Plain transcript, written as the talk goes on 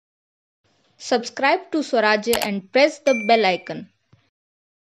Subscribe to Swarajya and press the bell icon.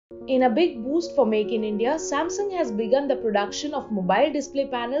 In a big boost for Make in India, Samsung has begun the production of mobile display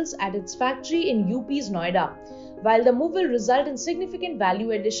panels at its factory in UP's Noida. While the move will result in significant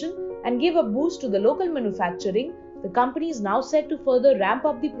value addition and give a boost to the local manufacturing, the company is now set to further ramp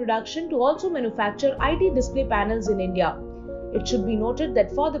up the production to also manufacture IT display panels in India. It should be noted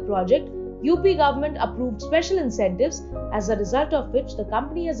that for the project, UP government approved special incentives, as a result of which the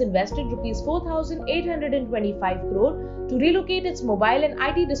company has invested Rs 4,825 crore to relocate its mobile and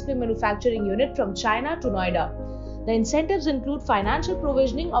IT display manufacturing unit from China to Noida. The incentives include financial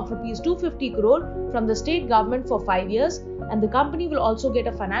provisioning of Rs 250 crore from the state government for 5 years, and the company will also get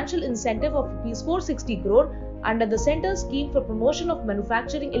a financial incentive of Rs 460 crore under the Centre's scheme for promotion of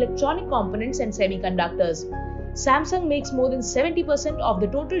manufacturing electronic components and semiconductors. Samsung makes more than 70% of the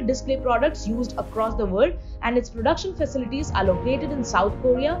total display products used across the world, and its production facilities are located in South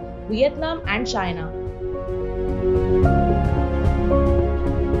Korea, Vietnam, and China.